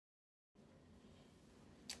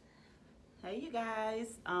Hey you guys,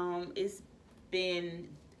 it's been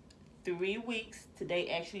 3 weeks. Today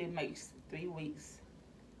actually makes 3 weeks.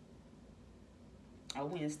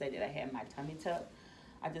 On Wednesday that I had my tummy tuck.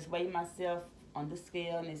 I just weighed myself on the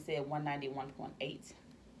scale and it said 191.8.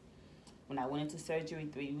 When I went into surgery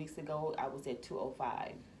 3 weeks ago, I was at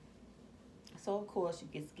 205. So of course you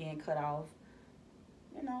get skin cut off.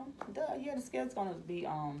 You know, the scale's gonna be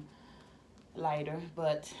lighter,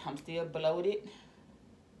 but I'm still bloated.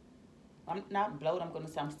 I'm not bloated, I'm gonna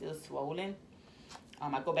say I'm still swollen.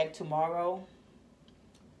 I go back tomorrow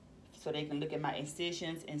so they can look at my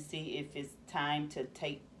incisions and see if it's time to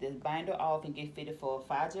take the binder off and get fitted for a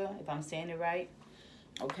Faja, if I'm saying it right.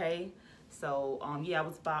 Okay, so yeah, I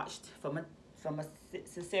was botched from a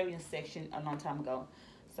cesarean section a long time ago.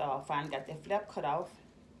 So I finally got that flap cut off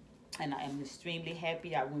and I am extremely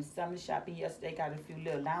happy. I went summer shopping yesterday, got a few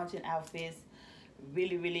little lounging outfits.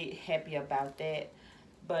 Really happy about that.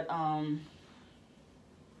 But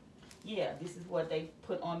yeah, this is what they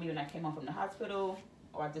put on me when I came home from the hospital.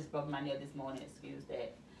 Or I just broke my nail this morning, excuse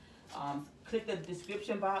that. Click the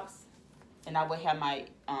description box and I will have my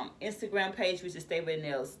Instagram page, which is Stay Ready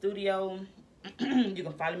Nails Studio. You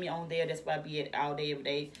can follow me on there. That's where I be at all day, every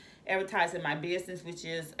day, advertising my business, which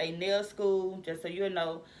is a nail school, just so you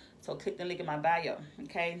know. So click the link in my bio,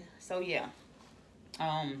 okay? So yeah,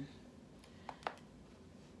 I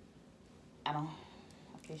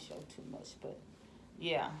can't show too much, but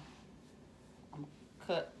yeah, I'm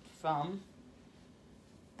cut from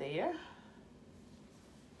there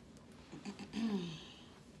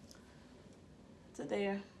to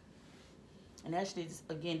there. And actually,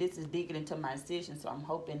 again, this is digging into my incision, so I'm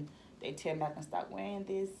hoping they tell me I can stop wearing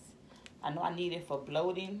this. I know I need it for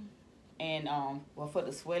bloating and well, for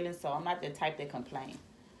the swelling, so I'm not the type that complain.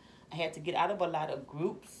 I had to get out of a lot of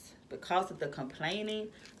groups because of the complaining,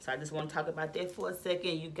 so I just want to talk about that for a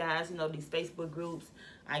second. You guys, you know, these Facebook groups,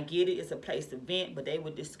 I get it, it's a place to vent, but they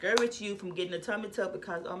would discourage you from getting a tummy tuck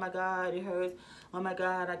because, oh my God, it hurts. Oh my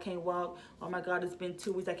God, I can't walk. Oh my God, it's been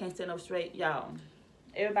 2 weeks, I can't stand up straight. Y'all,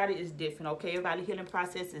 everybody is different, okay? Everybody's healing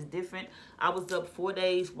process is different. I was up 4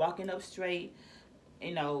 days, walking up straight,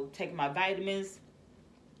 you know, taking my vitamins,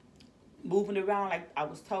 moving around like I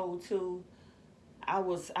was told to.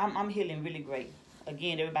 I'm healing really great.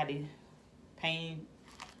 Again, everybody pain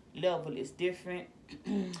level is different.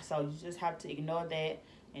 So you just have to ignore that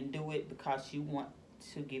and do it because you want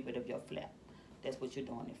to get rid of your flap. That's what you're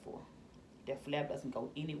doing it for. That flap doesn't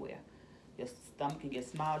go anywhere. Your stomach can get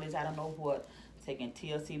small as I don't know what. Taking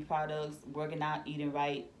TLC products, working out, eating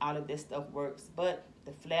right, all of this stuff works. But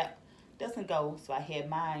the flap doesn't go. So I had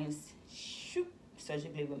mine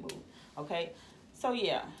surgically removed. Okay, so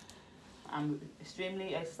yeah, I'm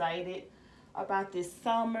extremely excited about this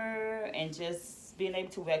summer and just being able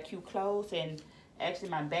to wear cute clothes. And actually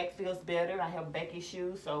my back feels better. I have back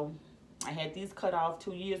issues, so I had these cut off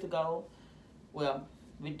 2 years ago. Well,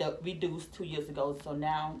 reduced 2 years ago, so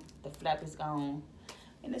now the flap is gone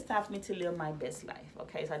and it's time for me to live my best life.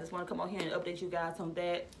 Okay, so I just want to come on here and update you guys on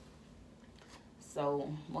that.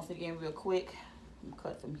 So once again, real quick, I'm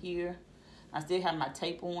cut from here. I still have my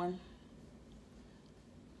tape on.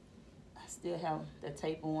 Still have the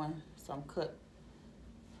tape on, so I'm cut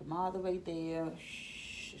from all the way there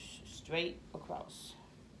straight across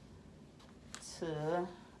to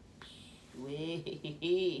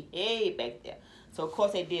way back there. So of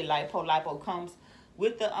course they did lipo. Lipo comes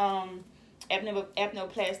with the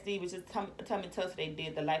abdominoplasty, which is tummy tuck. So they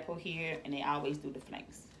did the lipo here, and they always do the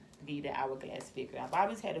flanks to give you the hourglass figure. I've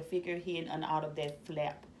always had a figure hidden under all of that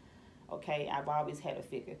flap. Okay, I've always had a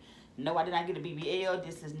figure. No, I did not get a BBL.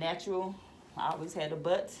 This is natural. I always had a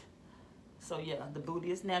butt. So yeah, the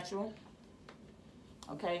booty is natural.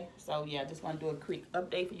 Okay, so yeah, just want to do a quick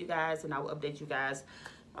update for you guys, and I will update you guys.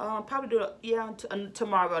 Probably do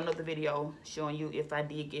tomorrow another video showing you if I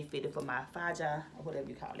did get fitted for my Faja or whatever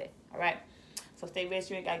you call it. All right, so stay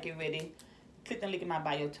ready, gotta get ready. Click the link in my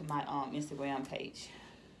bio to my Instagram page.